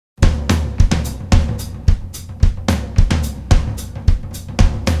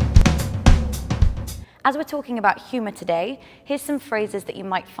As we're talking about humour today, here's some phrases that you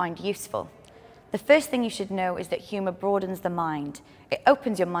might find useful. The first thing you should know is that humour broadens the mind. It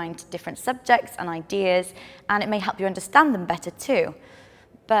opens your mind to different subjects and ideas, and it may help you understand them better too.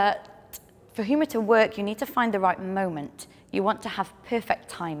 But for humour to work, you need to find the right moment. You want to have perfect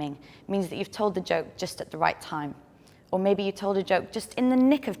timing. It means that you've told the joke just at the right time. Or maybe you told a joke just in the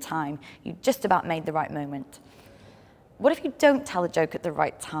nick of time. You just about made the right moment. What if you don't tell a joke at the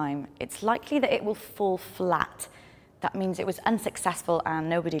right time? It's likely that it will fall flat. That means it was unsuccessful and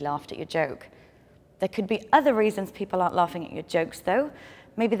nobody laughed at your joke. There could be other reasons people aren't laughing at your jokes though.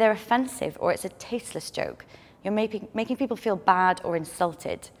 Maybe they're offensive or it's a tasteless joke. You're making people feel bad or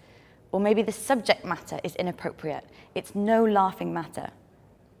insulted. Or maybe the subject matter is inappropriate. It's no laughing matter.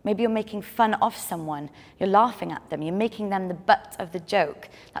 Maybe you're making fun of someone. You're laughing at them. You're making them the butt of the joke.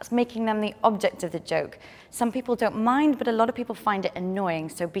 That's making them the object of the joke. Some people don't mind, but a lot of people find it annoying,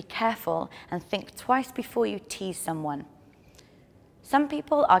 so be careful and think twice before you tease someone. Some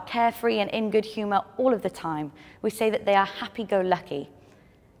people are carefree and in good humour all of the time. We say that they are happy-go-lucky.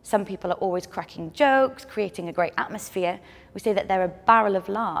 Some people are always cracking jokes, creating a great atmosphere. We say that they're a barrel of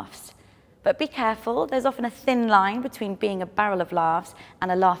laughs. But be careful, there's often a thin line between being a barrel of laughs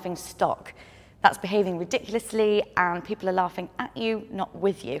and a laughing stock. That's behaving ridiculously and people are laughing at you, not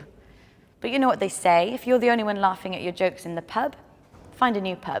with you. But you know what they say, if you're the only one laughing at your jokes in the pub, find a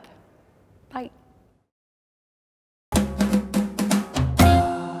new pub. Bye.